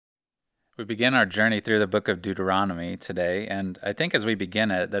We begin our journey through the book of Deuteronomy today, and I think as we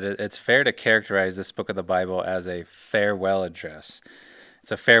begin it, that it's fair to characterize this book of the Bible as a farewell address.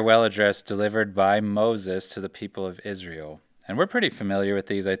 It's a farewell address delivered by Moses to the people of Israel. And we're pretty familiar with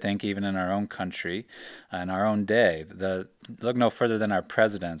these, I think, even in our own country, in our own day. Look no further than our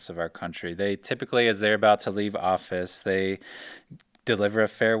presidents of our country. They typically, as they're about to leave office, they deliver a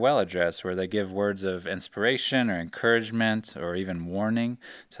farewell address where they give words of inspiration or encouragement or even warning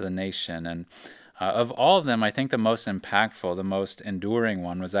to the nation. And of all of them, I think the most impactful, the most enduring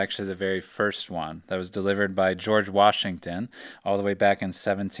one was actually the very first one that was delivered by George Washington all the way back in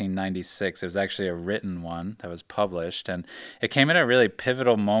 1796. It was actually a written one that was published, and it came at a really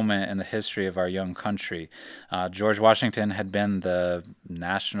pivotal moment in the history of our young country. George Washington had been the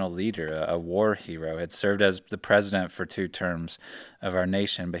national leader, a war hero, had served as the president for 2 terms of our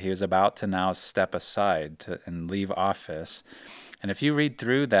nation, but he was about to now step aside and leave office. And if you read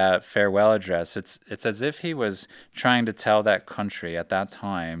through that farewell address, it's as if he was trying to tell that country at that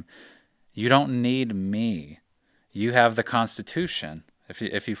time, you don't need me. You have the Constitution.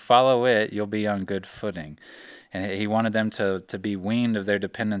 If you follow it, you'll be on good footing. And he wanted them to be weaned of their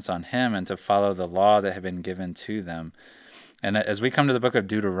dependence on him and to follow the law that had been given to them. And as we come to the book of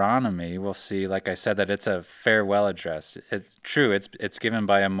Deuteronomy, we'll see, like I said, that it's a farewell address. It's true, it's given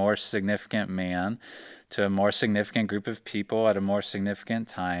by a more significant man to a more significant group of people at a more significant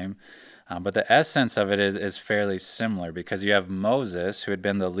time. But the essence of it is fairly similar because you have Moses, who had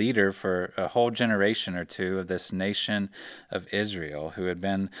been the leader for a whole generation or two of this nation of Israel, who had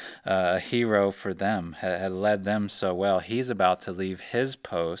been a hero for them, had led them so well. He's about to leave his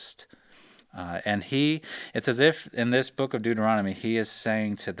post. And it's as if in this book of Deuteronomy, he is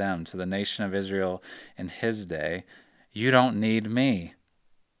saying to them, to the nation of Israel in his day, you don't need me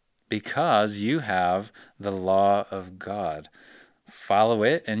because you have the law of God. Follow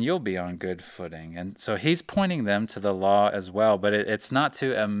it and you'll be on good footing. And so he's pointing them to the law as well, but it's not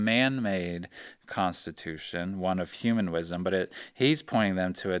to a man-made constitution, one of human wisdom, but he's pointing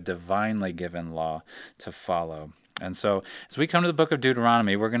them to a divinely given law to follow. And so as we come to the book of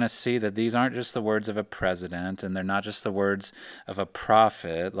Deuteronomy, we're going to see that these aren't just the words of a president, and they're not just the words of a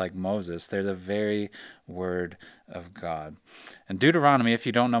prophet like Moses. They're the very word of God. And Deuteronomy, if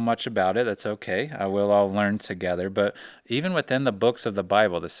you don't know much about it, that's okay. We'll all learn together. But even within the books of the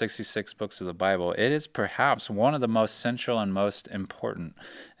Bible, the 66 books of the Bible, it is perhaps one of the most central and most important,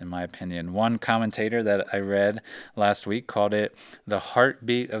 in my opinion. One commentator that I read last week called it the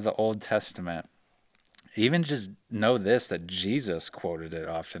heartbeat of the Old Testament. Even just know this, that Jesus quoted it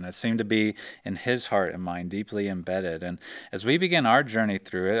often. It seemed to be in his heart and mind, deeply embedded. And as we begin our journey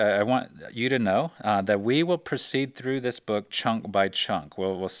through it, I want you to know that we will proceed through this book chunk by chunk.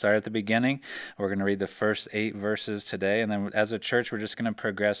 We'll start at the beginning. We're going to read the first 8 verses today. And then as a church, we're just going to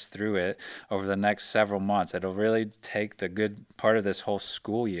progress through it over the next several months. It'll really take the good part of this whole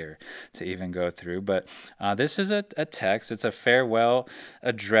school year to even go through. But this is a text. It's a farewell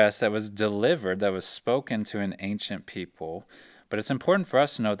address that was delivered, that was spoken to an ancient people, but it's important for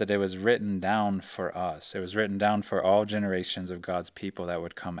us to note that it was written down for us. It was written down for all generations of God's people that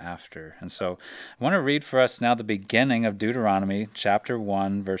would come after. And so I want to read for us now the beginning of Deuteronomy chapter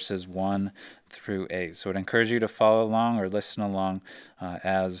 1, verses 1 through 8. So I'd encourage you to follow along or listen along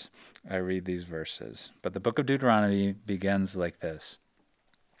as I read these verses. But the book of Deuteronomy begins like this.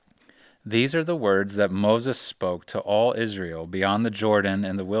 These are the words that Moses spoke to all Israel beyond the Jordan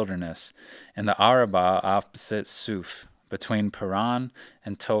in the wilderness, in the Arabah opposite Suf, between Paran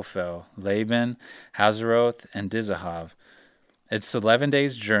and Tophel, Laban, Hazeroth, and Dizahav. It's 11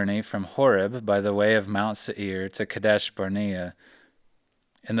 days' journey from Horeb by the way of Mount Seir to Kadesh Barnea.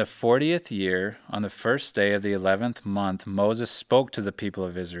 In the 40th year, on the first day of the 11th month, Moses spoke to the people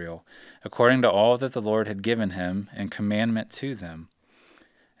of Israel, according to all that the Lord had given him in commandment to them.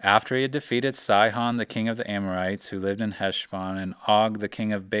 After he had defeated Sihon, the king of the Amorites, who lived in Heshbon, and Og, the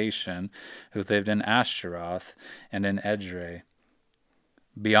king of Bashan, who lived in Ashtaroth and in Edrei.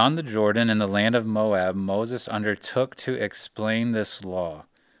 Beyond the Jordan in the land of Moab, Moses undertook to explain this law,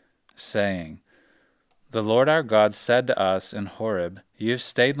 saying, The Lord our God said to us in Horeb, You have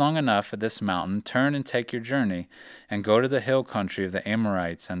stayed long enough at this mountain. Turn and take your journey, and go to the hill country of the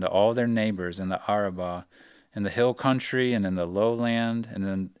Amorites and to all their neighbors in the Arabah, in the hill country and in the lowland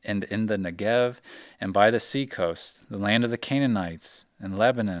and in the Negev and by the seacoast, the land of the Canaanites and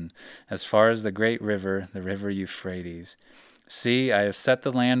Lebanon, as far as the great river, the river Euphrates. See, I have set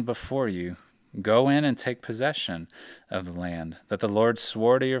the land before you. Go in and take possession of the land that the Lord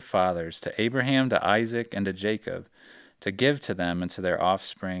swore to your fathers, to Abraham, to Isaac, and to Jacob, to give to them and to their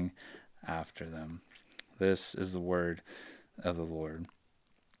offspring after them. This is the word of the Lord.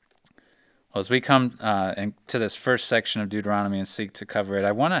 Well, as we come to this first section of Deuteronomy and seek to cover it,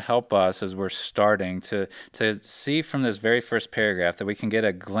 I want to help us as we're starting to see from this very first paragraph that we can get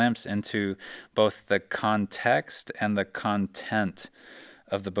a glimpse into both the context and the content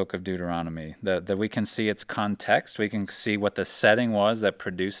of the book of Deuteronomy, that we can see its context, we can see what the setting was that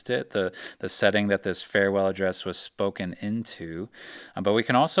produced it, the setting that this farewell address was spoken into. But we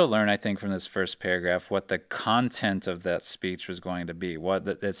can also learn, I think, from this first paragraph what the content of that speech was going to be, what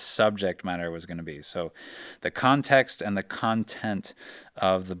its subject matter was going to be. So the context and the content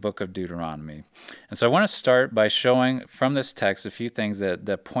of the book of Deuteronomy. And so I want to start by showing from this text a few things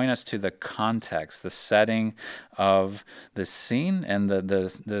that point us to the context, the setting of the scene and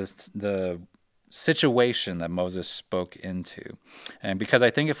the situation that Moses spoke into. And because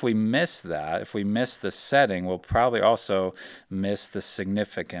I think if we miss that, if we miss the setting, we'll probably also miss the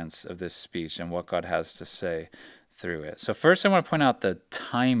significance of this speech and what God has to say through it. So first I want to point out the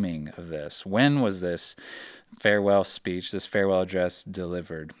timing of this. When was this farewell speech, this farewell address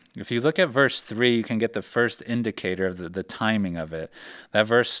delivered? If you look at verse 3, you can get the first indicator of the timing of it. That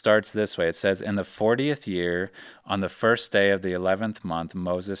verse starts this way. It says, "In the 40th year, on the first day of the 11th month,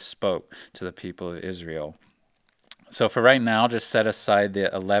 Moses spoke to the people of Israel." So for right now, just set aside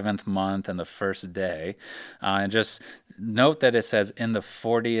the 11th month and the first day, and just note that it says in the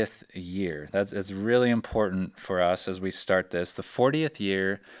 40th year. It's really important for us as we start this. The 40th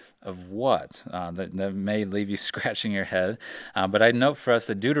year of what? That may leave you scratching your head. But I'd note for us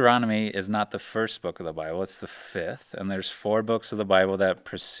that Deuteronomy is not the first book of the Bible. It's the fifth. And there's 4 books of the Bible that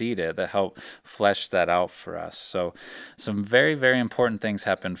precede it that help flesh that out for us. So some very, very important things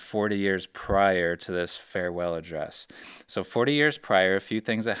happened 40 years prior to this farewell address. So 40 years prior, a few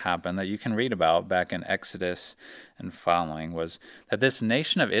things that happened that you can read about back in Exodus and following was that this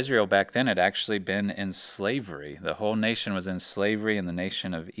nation of Israel back then had actually been in slavery. The whole nation was in slavery in the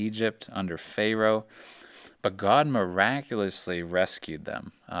nation of Egypt under Pharaoh. But God miraculously rescued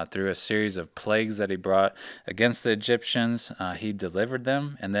them through a series of plagues that he brought against the Egyptians. He delivered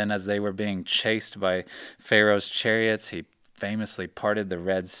them. And then as they were being chased by Pharaoh's chariots, he famously parted the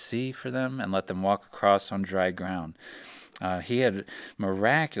Red Sea for them and let them walk across on dry ground. He had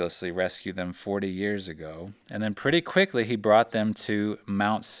miraculously rescued them 40 years ago. And then pretty quickly, he brought them to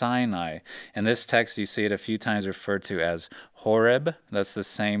Mount Sinai. In this text, you see it a few times referred to as Horeb. That's the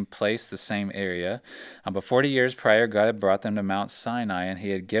same place, the same area. But 40 years prior, God had brought them to Mount Sinai, and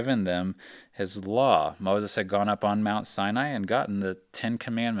he had given them his law. Moses had gone up on Mount Sinai and gotten the 10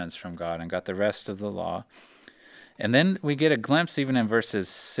 Commandments from God and got the rest of the law. And then we get a glimpse even in verses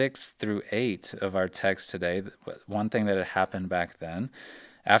 6 through 8 of our text today, one thing that had happened back then.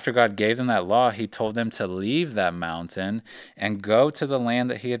 After God gave them that law, he told them to leave that mountain and go to the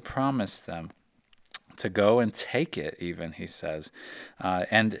land that he had promised them. To go and take it, even, he says.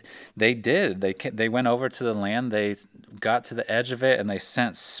 And they did. They went over to the land. They got to the edge of it, and they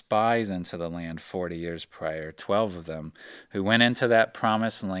sent spies into the land 40 years prior, 12 of them, who went into that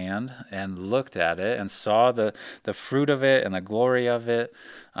promised land and looked at it and saw the fruit of it and the glory of it.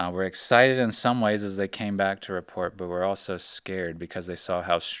 Were excited in some ways as they came back to report, but were also scared because they saw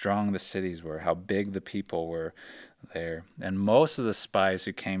how strong the cities were, how big the people were there. And most of the spies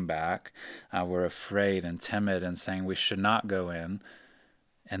who came back were afraid and timid and saying, "We should not go in."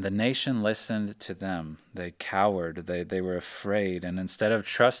 And the nation listened to them. They cowered. They were afraid. And instead of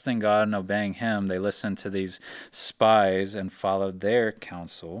trusting God and obeying him, they listened to these spies and followed their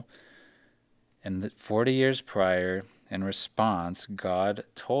counsel. And 40 years prior, in response, God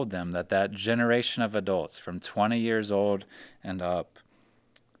told them that generation of adults from 20 years old and up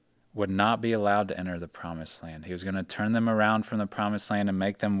would not be allowed to enter the promised land. He was going to turn them around from the promised land and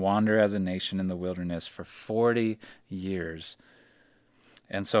make them wander as a nation in the wilderness for 40 years.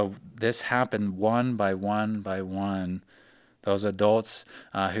 And so this happened one by one by one. Those adults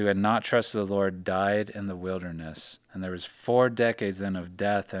who had not trusted the Lord died in the wilderness. And there was 4 decades then of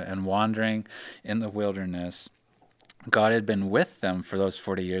death and wandering in the wilderness. God had been with them for those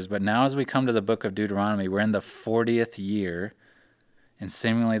 40 years. But now as we come to the book of Deuteronomy, we're in the 40th year. And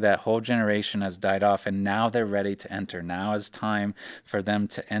seemingly that whole generation has died off, and now they're ready to enter. Now is time for them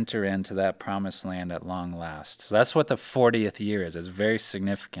to enter into that promised land at long last. So that's what the 40th year is. It's very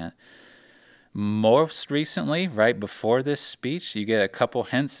significant. Most recently, right before this speech, you get a couple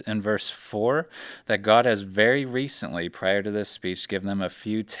hints in verse 4 that God has very recently, prior to this speech, given them a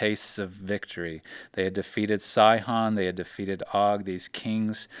few tastes of victory. They had defeated Sihon, they had defeated Og, these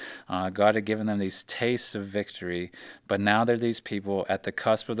kings. God had given them these tastes of victory, but now they're these people at the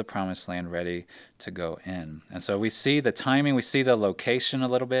cusp of the promised land ready to go in. And so we see the timing, we see the location a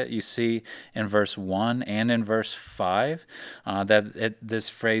little bit. You see in verse 1 and in verse 5 this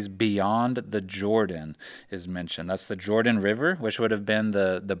phrase, beyond the Jordan, is mentioned. That's the Jordan River, which would have been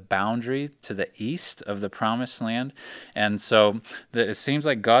the boundary to the east of the promised land. And so it seems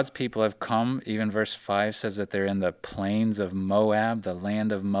like God's people have come, even verse 5 says that they're in the plains of Moab, the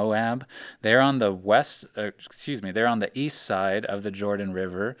land of Moab. They're on the they're on the east side of the Jordan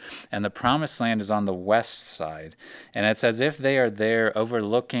River, and the promised land is on the west side. And it's as if they are there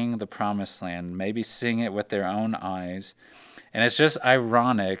overlooking the promised land, maybe seeing it with their own eyes. And it's just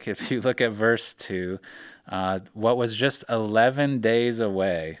ironic if you look at verse 2, what was just 11 days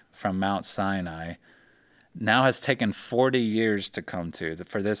away from Mount Sinai now has taken 40 years to come to,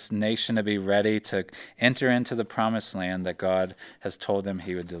 for this nation to be ready to enter into the promised land that God has told them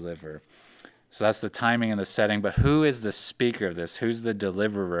he would deliver. So that's the timing and the setting. But who is the speaker of this? Who's the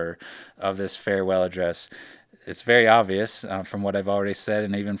deliverer of this farewell address? It's very obvious from what I've already said,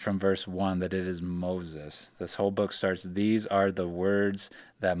 and even from verse 1, that it is Moses. This whole book starts, these are the words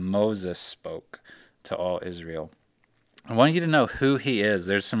that Moses spoke to all Israel. I want you to know who he is.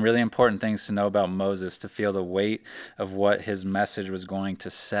 There's some really important things to know about Moses to feel the weight of what his message was going to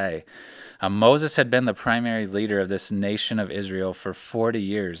say. Moses had been the primary leader of this nation of Israel for 40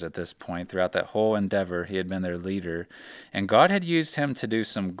 years at this point. Throughout that whole endeavor, he had been their leader. And God had used him to do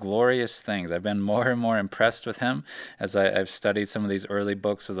some glorious things. I've been more and more impressed with him as I've studied some of these early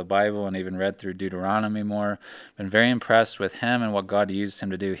books of the Bible and even read through Deuteronomy more. Been very impressed with him and what God used him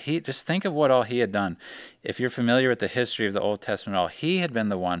to do. Just think of what all he had done. If you're familiar with the history of the Old Testament, he had been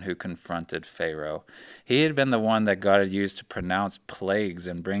the one who confronted Pharaoh. He had been the one that God had used to pronounce plagues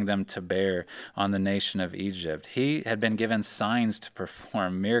and bring them to bear on the nation of Egypt. He had been given signs to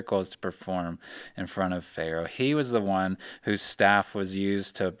perform, miracles to perform in front of Pharaoh. He was the one whose staff was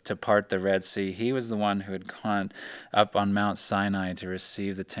used to part the Red Sea. He was the one who had gone up on Mount Sinai to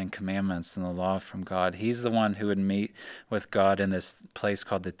receive the Ten Commandments and the law from God. He's the one who would meet with God in this place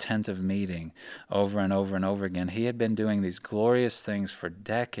called the Tent of Meeting over and over and over again. He had been doing these glorious things for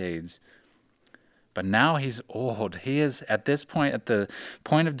decades. But now he's old. He is, at this point, at the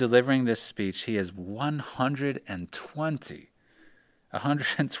point of delivering this speech, he is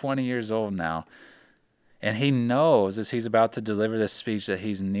 120 years old now. And he knows as he's about to deliver this speech that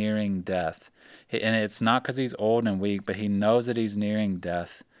he's nearing death. And it's not because he's old and weak, but he knows that he's nearing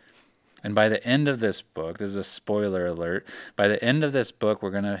death. And by the end of this book, this is a spoiler alert, by the end of this book,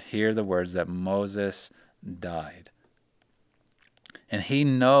 we're going to hear the words that Moses died. And he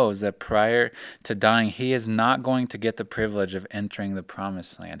knows that prior to dying, he is not going to get the privilege of entering the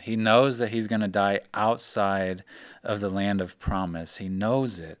promised land. He knows that he's going to die outside of the land of promise. He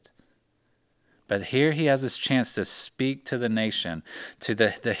knows it. But here he has this chance to speak to the nation, to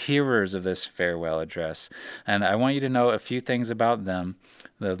the hearers of this farewell address. And I want you to know a few things about them.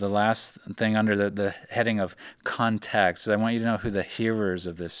 The last thing under the heading of context, I want you to know who the hearers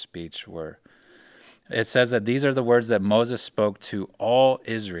of this speech were. It says that these are the words that Moses spoke to all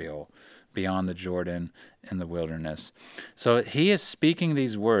Israel beyond the Jordan in the wilderness. So he is speaking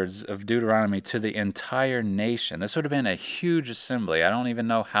these words of Deuteronomy to the entire nation. This would have been a huge assembly. I don't even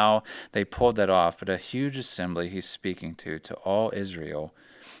know how they pulled that off, but a huge assembly he's speaking to all Israel.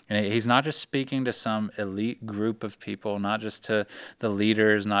 And he's not just speaking to some elite group of people, not just to the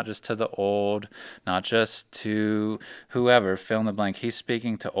leaders, not just to the old, not just to whoever, fill in the blank. He's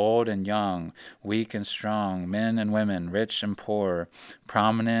speaking to old and young, weak and strong, men and women, rich and poor,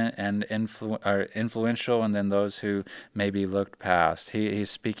 prominent and influential, and then those who maybe looked past.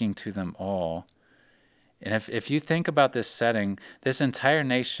 He's speaking to them all. And if you think about this setting, this entire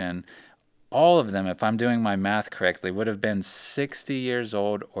nation, all of them, if I'm doing my math correctly, would have been 60 years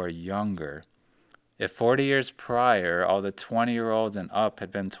old or younger. If 40 years prior, all the 20-year-olds and up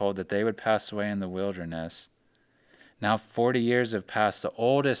had been told that they would pass away in the wilderness, now 40 years have passed. The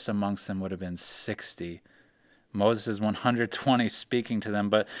oldest amongst them would have been 60. Moses is 120 speaking to them.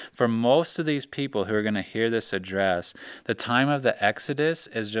 But for most of these people who are going to hear this address, the time of the Exodus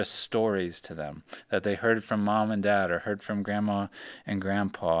is just stories to them that they heard from mom and dad or heard from grandma and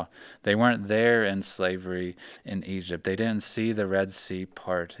grandpa. They weren't there in slavery in Egypt. They didn't see the Red Sea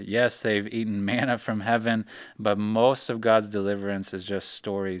part. Yes, they've eaten manna from heaven, but most of God's deliverance is just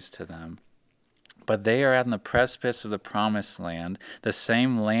stories to them. But they are on the precipice of the promised land, the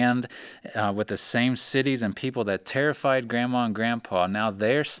same land with the same cities and people that terrified grandma and grandpa. Now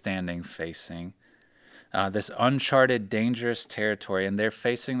they're standing facing this uncharted, dangerous territory, and they're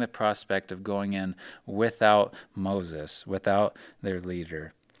facing the prospect of going in without Moses, without their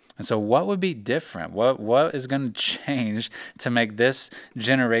leader. And so, what would be different? What is going to change to make this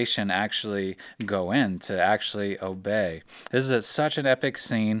generation actually go in, to actually obey? This is such an epic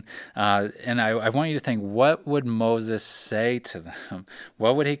scene, and I want you to think: what would Moses say to them?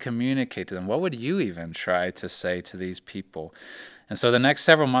 What would he communicate to them? What would you even try to say to these people? And so, the next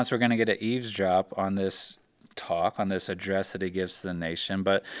several months, we're going to get to eavesdrop on this talk, on this address that he gives to the nation.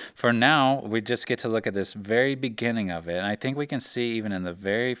 But for now, we just get to look at this very beginning of it. And I think we can see, even in the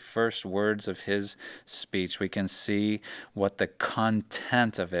very first words of his speech, we can see what the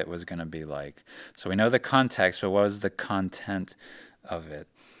content of it was going to be like. So we know the context, but what was the content of it?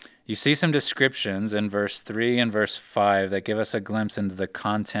 You see some descriptions in verse 3 and verse 5 that give us a glimpse into the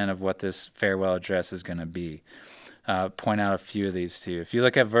content of what this farewell address is going to be. Point out a few of these to you. If you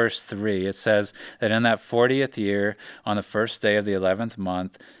look at verse 3, it says that in that 40th year, on the first day of the 11th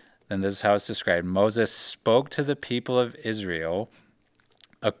month, then this is how it's described: Moses spoke to the people of Israel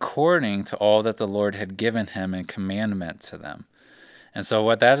according to all that the Lord had given him in commandment to them. And so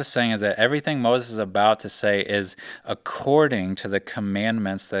what that is saying is that everything Moses is about to say is according to the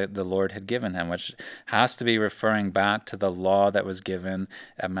commandments that the Lord had given him, which has to be referring back to the law that was given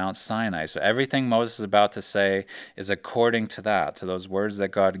at Mount Sinai. So everything Moses is about to say is according to that, to those words that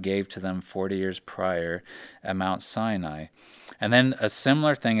God gave to them 40 years prior at Mount Sinai. And then a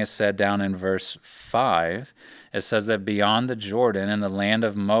similar thing is said down in verse 5. It says that beyond the Jordan, in the land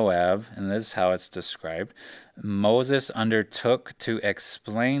of Moab, and this is how it's described, Moses undertook to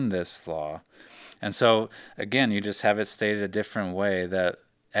explain this law. And so, again, you just have it stated a different way, that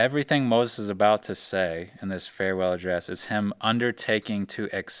everything Moses is about to say in this farewell address is him undertaking to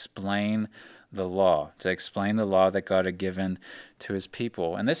explain the law, to explain the law that God had given to his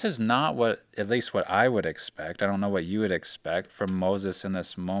people. And this is not what, at least what I would expect. I don't know what you would expect from Moses in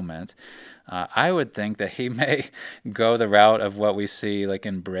this moment. I would think that he may go the route of what we see like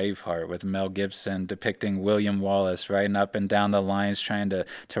in Braveheart with Mel Gibson depicting William Wallace riding up and down the lines trying to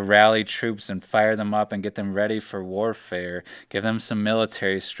rally troops and fire them up and get them ready for warfare, give them some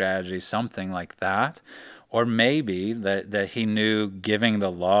military strategy, something like that. Or maybe that he knew giving the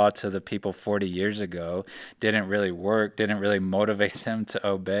law to the people 40 years ago didn't really work, didn't really motivate them to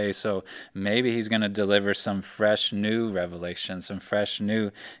obey. So maybe he's going to deliver some fresh new revelation, some fresh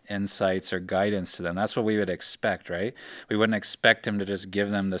new insights or guidance to them. That's what we would expect, right? We wouldn't expect him to just give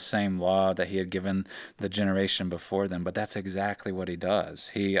them the same law that he had given the generation before them, but that's exactly what he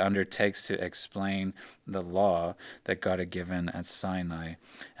does. He undertakes to explain the law that God had given at Sinai.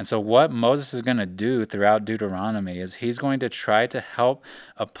 And so what Moses is going to do throughout Deuteronomy is he's going to try to help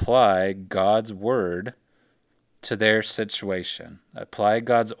apply God's word to their situation, apply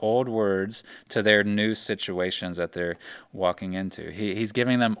God's old words to their new situations that they're walking into. He's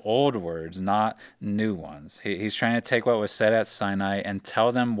giving them old words, not new ones. He's trying to take what was said at Sinai and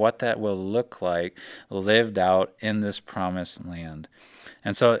tell them what that will look like lived out in this promised land.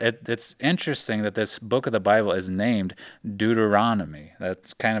 And so it's interesting that this book of the Bible is named Deuteronomy.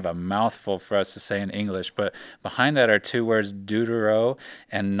 That's kind of a mouthful for us to say in English, but behind that are two words, deutero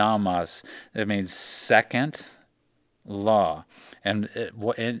and nomos. It means second law. And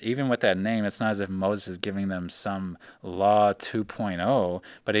even with that name, it's not as if Moses is giving them some law 2.0,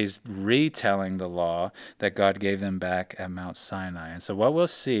 but he's retelling the law that God gave them back at Mount Sinai. And so what we'll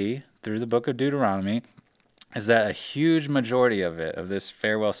see through the book of Deuteronomy is that a huge majority of it, of this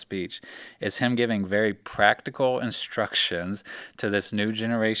farewell speech, is him giving very practical instructions to this new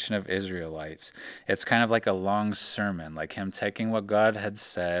generation of Israelites. It's kind of like a long sermon, like him taking what God had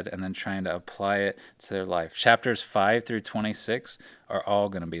said and then trying to apply it to their life. Chapters 5 through 26 are all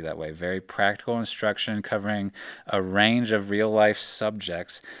going to be that way. Very practical instruction covering a range of real life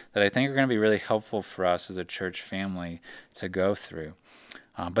subjects that I think are going to be really helpful for us as a church family to go through.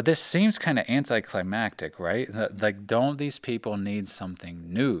 But this seems kind of anticlimactic, right? Like, don't these people need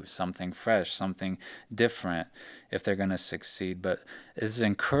something new, something fresh, something different if they're going to succeed? But it's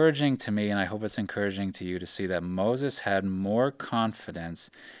encouraging to me, and I hope it's encouraging to you, to see that Moses had more confidence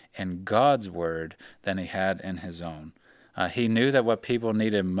in God's word than he had in his own. He knew that what people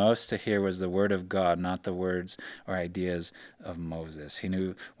needed most to hear was the word of God, not the words or ideas of Moses. He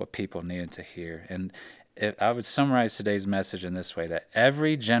knew what people needed to hear. And I would summarize today's message in this way, that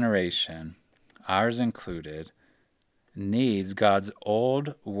every generation, ours included, needs God's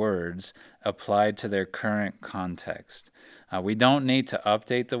old words applied to their current context. We don't need to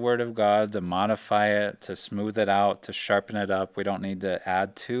update the Word of God, to modify it, to smooth it out, to sharpen it up. We don't need to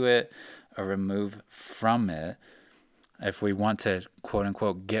add to it or remove from it if we want to, quote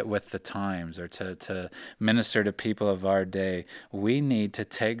unquote, get with the times or to minister to people of our day. We need to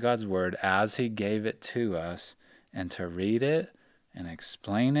take God's Word as He gave it to us and to read it and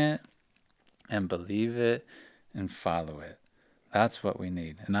explain it and believe it and follow it. That's what we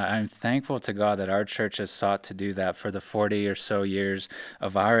need. And I'm thankful to God that our church has sought to do that for the 40 or so years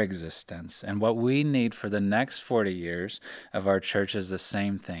of our existence. And what we need for the next 40 years of our church is the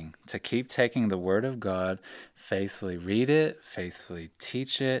same thing, to keep taking the Word of God, faithfully read it, faithfully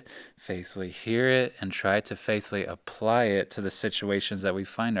teach it, faithfully hear it, and try to faithfully apply it to the situations that we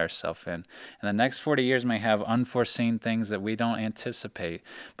find ourselves in. And the next 40 years may have unforeseen things that we don't anticipate,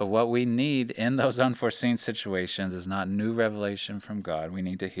 but what we need in those unforeseen situations is not new revelation from God. We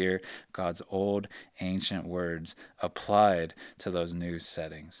need to hear God's old, ancient words applied to those new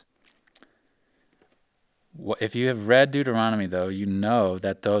settings. If you have read Deuteronomy, though, you know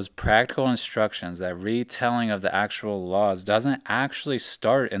that those practical instructions, that retelling of the actual laws, doesn't actually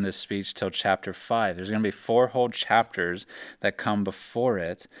start in this speech till chapter 5. There's going to be 4 whole chapters that come before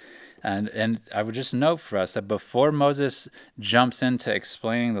it. And I would just note for us that before Moses jumps into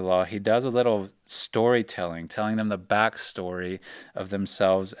explaining the law, he does a little storytelling, telling them the backstory of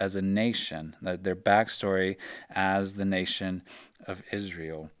themselves as a nation, their backstory as the nation of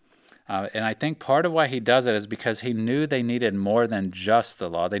Israel. And I think part of why he does it is because he knew they needed more than just the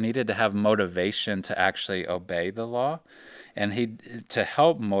law. They needed to have motivation to actually obey the law. And to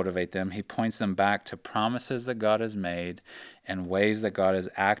help motivate them, he points them back to promises that God has made and ways that God has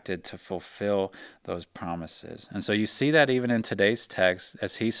acted to fulfill those promises. And so you see that even in today's text,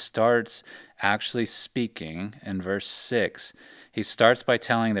 as he starts actually speaking in verse 6, he starts by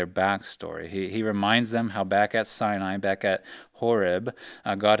telling their backstory. He reminds them how back at Sinai, back at Horeb,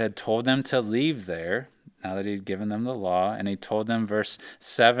 God had told them to leave there now that he'd given them the law, and he told them, verse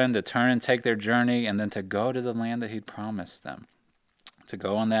 7, to turn and take their journey and then to go to the land that he'd promised them, to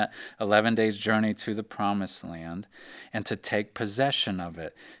go on that 11 days journey to the promised land and to take possession of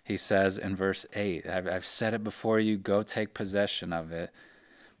it. He says in verse 8, I've set it before you, go take possession of it.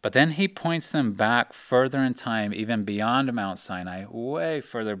 But then he points them back further in time, even beyond Mount Sinai, way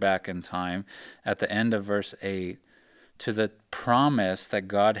further back in time, at the end of verse 8, to the promise that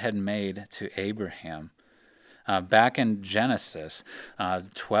God had made to Abraham. Back in Genesis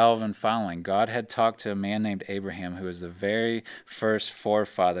 12 and following, God had talked to a man named Abraham, who was the very first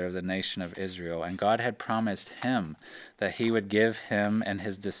forefather of the nation of Israel, and God had promised him that he would give him and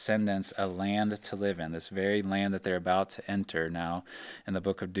his descendants a land to live in, this very land that they're about to enter now in the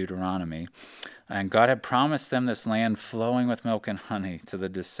book of Deuteronomy. And God had promised them this land flowing with milk and honey to the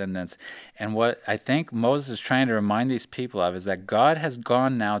descendants. And what I think Moses is trying to remind these people of is that God has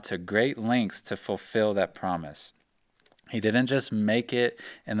gone now to great lengths to fulfill that promise. He didn't just make it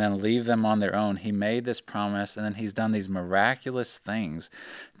and then leave them on their own. He made this promise, and then he's done these miraculous things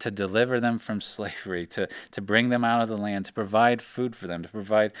to deliver them from slavery, to bring them out of the land, to provide food for them, to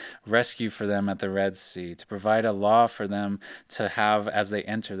provide rescue for them at the Red Sea, to provide a law for them to have as they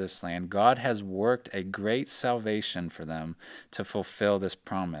enter this land. God has worked a great salvation for them to fulfill this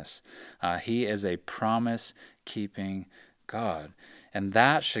promise. He is a promise-keeping God. And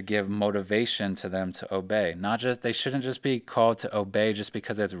that should give motivation to them to obey. They shouldn't just be called to obey just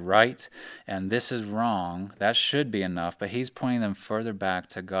because it's right and this is wrong. That should be enough. But he's pointing them further back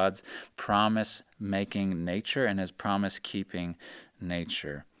to God's promise-making nature and his promise-keeping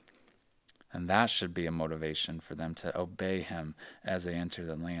nature. And that should be a motivation for them to obey him as they enter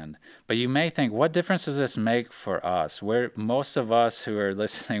the land. But you may think, what difference does this make for us? Most of us who are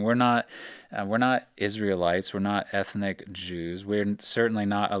listening, we're not Israelites. We're not ethnic Jews. We're certainly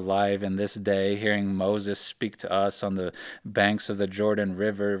not alive in this day hearing Moses speak to us on the banks of the Jordan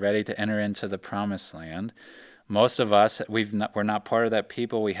River, ready to enter into the promised land. Most of us, we're not part of that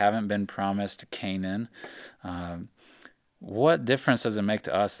people. We haven't been promised Canaan. What difference does it make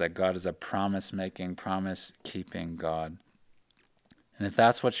to us that God is a promise-making, promise-keeping God? And if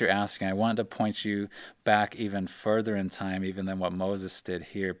that's what you're asking, I want to point you back even further in time, even than what Moses did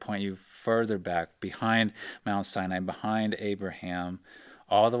here, point you further back, behind Mount Sinai, behind Abraham,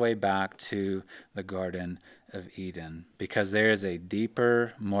 all the way back to the Garden of Eden, because there is a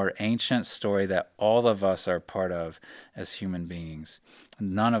deeper, more ancient story that all of us are part of as human beings.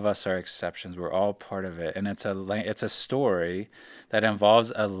 None of us are exceptions. We're all part of it. And it's a story that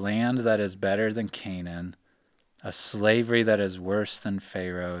involves a land that is better than Canaan, a slavery that is worse than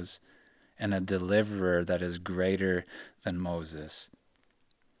Pharaoh's, and a deliverer that is greater than Moses.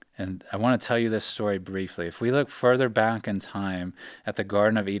 And I want to tell you this story briefly. If we look further back in time at the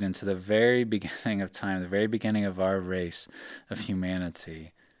Garden of Eden, to the very beginning of time, the very beginning of our race of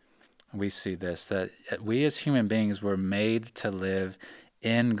humanity, we see this, that we as human beings were made to live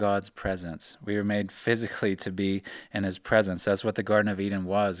in God's presence. We were made physically to be in his presence. That's what the Garden of Eden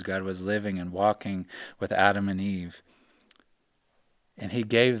was. God was living and walking with Adam and Eve. And he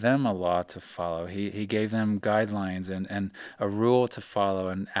gave them a law to follow. He gave them guidelines and a rule to follow.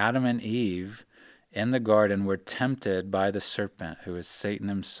 And Adam and Eve in the garden were tempted by the serpent, who is Satan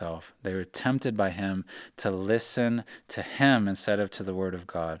himself. They were tempted by him to listen to him instead of to the word of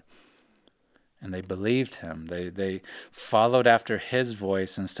God. And they believed him. They followed after his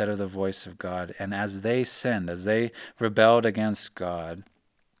voice instead of the voice of God. And as they sinned, as they rebelled against God,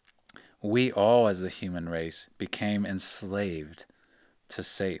 we all as the human race became enslaved to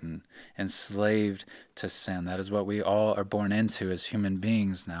Satan, enslaved to sin. That is what we all are born into as human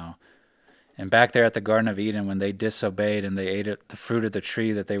beings now. And back there at the Garden of Eden, when they disobeyed and they ate the fruit of the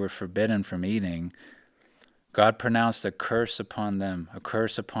tree that they were forbidden from eating, God pronounced a curse upon them, a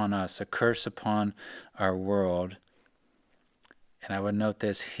curse upon us, a curse upon our world. And I would note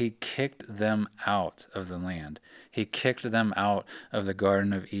this, he kicked them out of the land. He kicked them out of the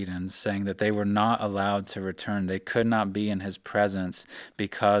Garden of Eden, saying that they were not allowed to return. They could not be in his presence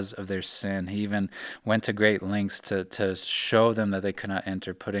because of their sin. He even went to great lengths to show them that they could not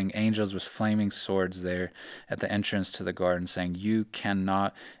enter, putting angels with flaming swords there at the entrance to the garden, saying, "You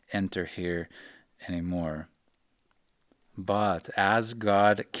cannot enter here anymore." But as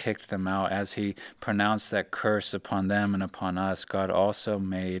God kicked them out, as he pronounced that curse upon them and upon us, God also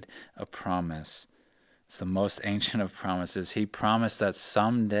made a promise. It's the most ancient of promises. He promised that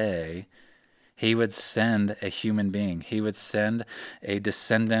someday he would send a human being. He would send a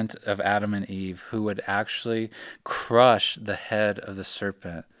descendant of Adam and Eve who would actually crush the head of the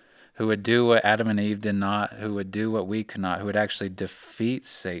serpent, who would do what Adam and Eve did not, who would do what we could not, who would actually defeat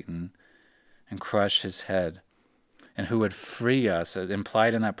Satan and crush his head. And who would free us.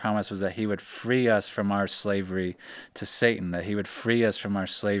 Implied in that promise was that he would free us from our slavery to Satan, that he would free us from our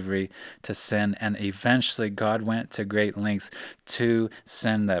slavery to sin. And eventually God went to great lengths to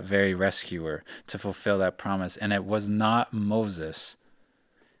send that very rescuer to fulfill that promise. And it was not Moses.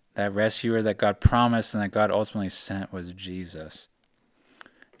 That rescuer that God promised and that God ultimately sent was Jesus.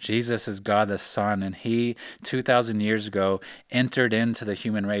 Jesus is God the Son, and he, 2,000 years ago, entered into the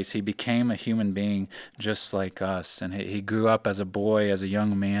human race. He became a human being just like us, and he grew up as a boy, as a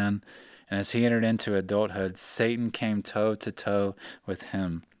young man, and as he entered into adulthood, Satan came toe-to-toe with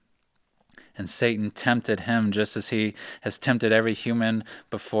him. And Satan tempted him just as he has tempted every human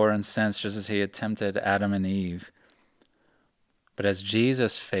before and since, just as he had tempted Adam and Eve. But as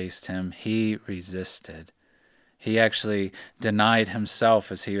Jesus faced him, he resisted. He actually denied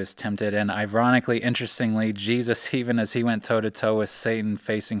himself as he was tempted. And ironically, interestingly, Jesus, even as he went toe-to-toe with Satan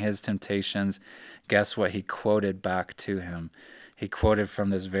facing his temptations, guess what he quoted back to him? He quoted from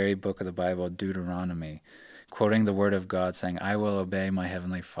this very book of the Bible, Deuteronomy, quoting the word of God saying, "I will obey my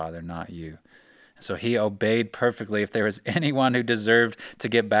heavenly Father, not you." So he obeyed perfectly. If there was anyone who deserved to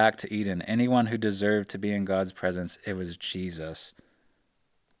get back to Eden, anyone who deserved to be in God's presence, it was Jesus.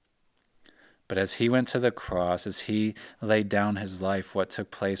 But as he went to the cross, as he laid down his life, what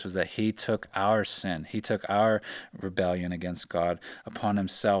took place was that he took our sin. He took our rebellion against God upon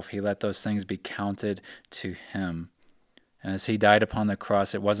himself. He let those things be counted to him. And as he died upon the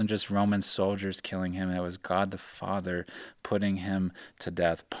cross, it wasn't just Roman soldiers killing him. It was God the Father putting him to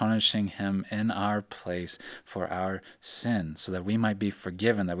death, punishing him in our place for our sin, so that we might be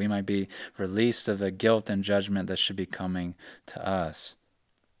forgiven, that we might be released of the guilt and judgment that should be coming to us.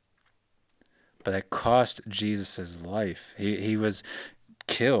 But it cost Jesus his life. He was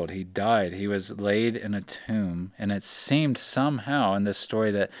killed. He died. He was laid in a tomb. And it seemed somehow in this story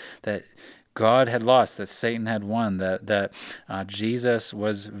that God had lost, that Satan had won, that Jesus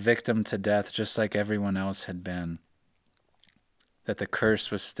was victim to death just like everyone else had been, that the curse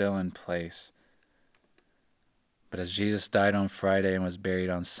was still in place. But as Jesus died on Friday and was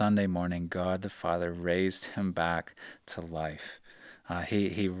buried on Sunday morning, God the Father raised him back to life.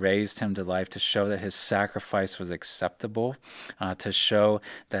 He raised him to life to show that his sacrifice was acceptable, to show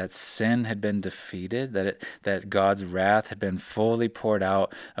that sin had been defeated, that God's wrath had been fully poured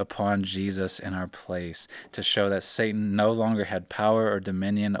out upon Jesus in our place, to show that Satan no longer had power or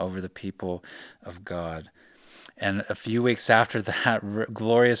dominion over the people of God. And a few weeks after that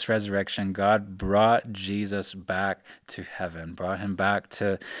glorious resurrection, God brought Jesus back to heaven, brought him back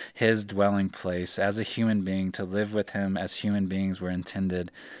to his dwelling place as a human being to live with him as human beings were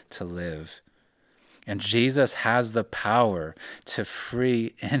intended to live. And Jesus has the power to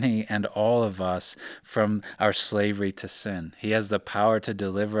free any and all of us from our slavery to sin. He has the power to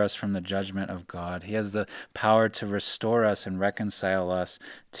deliver us from the judgment of God. He has the power to restore us and reconcile us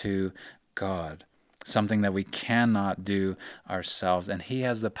to God, something that we cannot do ourselves. And he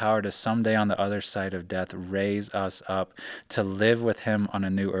has the power to someday on the other side of death raise us up to live with him on a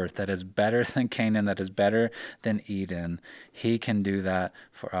new earth that is better than Canaan, that is better than Eden. He can do that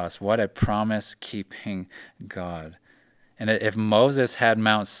for us. What a promise-keeping God. And if Moses had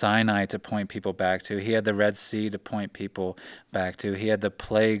Mount Sinai to point people back to, he had the Red Sea to point people back to, he had the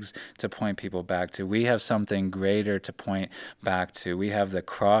plagues to point people back to, we have something greater to point back to. We have the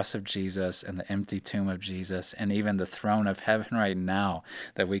cross of Jesus and the empty tomb of Jesus and even the throne of heaven right now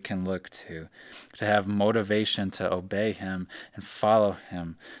that we can look to have motivation to obey him and follow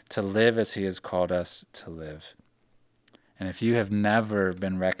him, to live as he has called us to live. And if you have never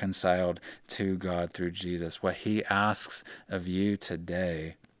been reconciled to God through Jesus, what he asks of you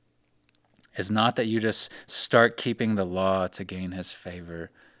today is not that you just start keeping the law to gain his favor,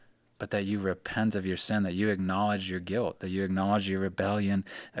 but that you repent of your sin, that you acknowledge your guilt, that you acknowledge your rebellion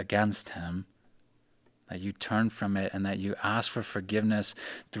against him, that you turn from it, and that you ask for forgiveness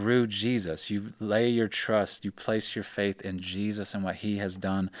through Jesus. You lay your trust, you place your faith in Jesus and what he has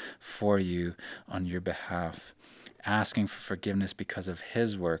done for you on your behalf, asking for forgiveness because of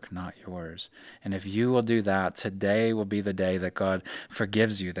his work, not yours. And if you will do that, today will be the day that God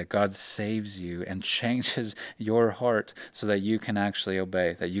forgives you, that God saves you and changes your heart so that you can actually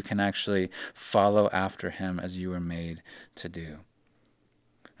obey, that you can actually follow after him as you were made to do.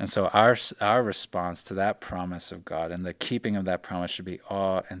 And so our response to that promise of God and the keeping of that promise should be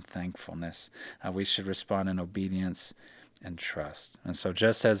awe and thankfulness. We should respond in obedience and trust. And so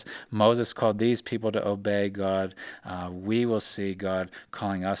just as Moses called these people to obey God, we will see God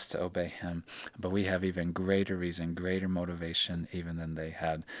calling us to obey him. But we have even greater reason, greater motivation even than they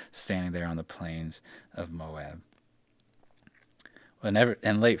had standing there on the plains of Moab.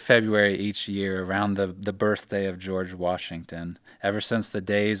 In late February each year, around the birthday of George Washington, ever since the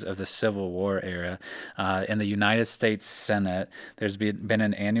days of the Civil War era, in the United States Senate, there's been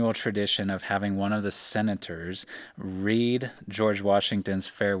an annual tradition of having one of the senators read George Washington's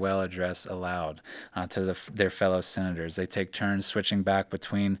farewell address aloud to their fellow senators. They take turns switching back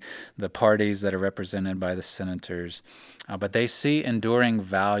between the parties that are represented by the senators. But they see enduring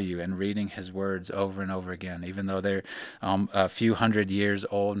value in reading his words over and over again. Even though they're a few hundred years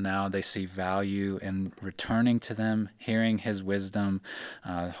old now, they see value in returning to them, hearing his wisdom,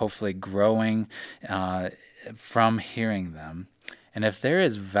 hopefully growing from hearing them. And if there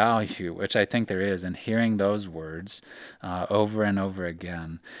is value, which I think there is, in hearing those words over and over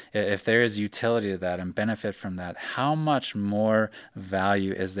again, if there is utility to that and benefit from that, how much more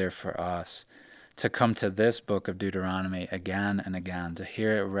value is there for us to come to this book of Deuteronomy again and again, to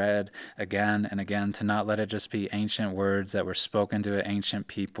hear it read again and again, to not let it just be ancient words that were spoken to an ancient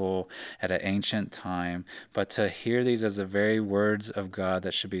people at an ancient time, but to hear these as the very words of God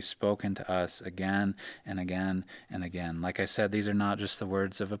that should be spoken to us again and again and again. Like I said, these are not just the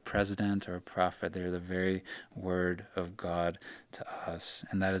words of a president or a prophet, they're the very word of God to us.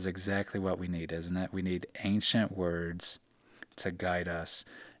 And that is exactly what we need, isn't it? We need ancient words to guide us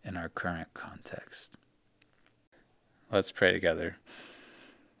in our current context. Let's pray together.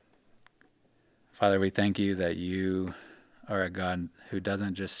 Father, we thank you that you are a God who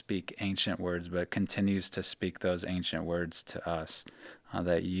doesn't just speak ancient words, but continues to speak those ancient words to us,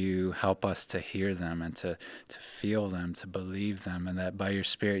 that you help us to hear them and to feel them, to believe them, and that by your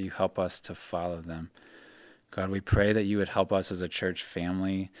Spirit you help us to follow them. God, we pray that you would help us as a church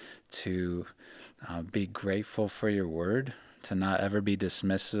family to be grateful for your word, to not ever be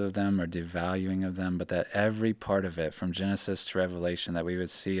dismissive of them or devaluing of them, but that every part of it, from Genesis to Revelation, that we would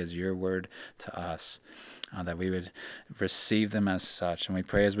see as your word to us, that we would receive them as such. And we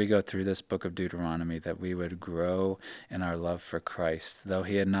pray as we go through this book of Deuteronomy that we would grow in our love for Christ. Though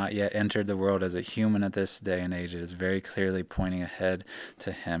he had not yet entered the world as a human at this day and age, it is very clearly pointing ahead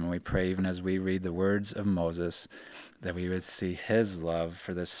to him. And we pray even as we read the words of Moses, that we would see his love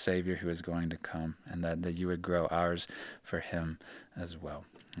for this Savior who is going to come, and that you would grow ours for him as well.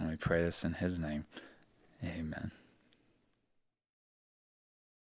 And we pray this in his name. Amen.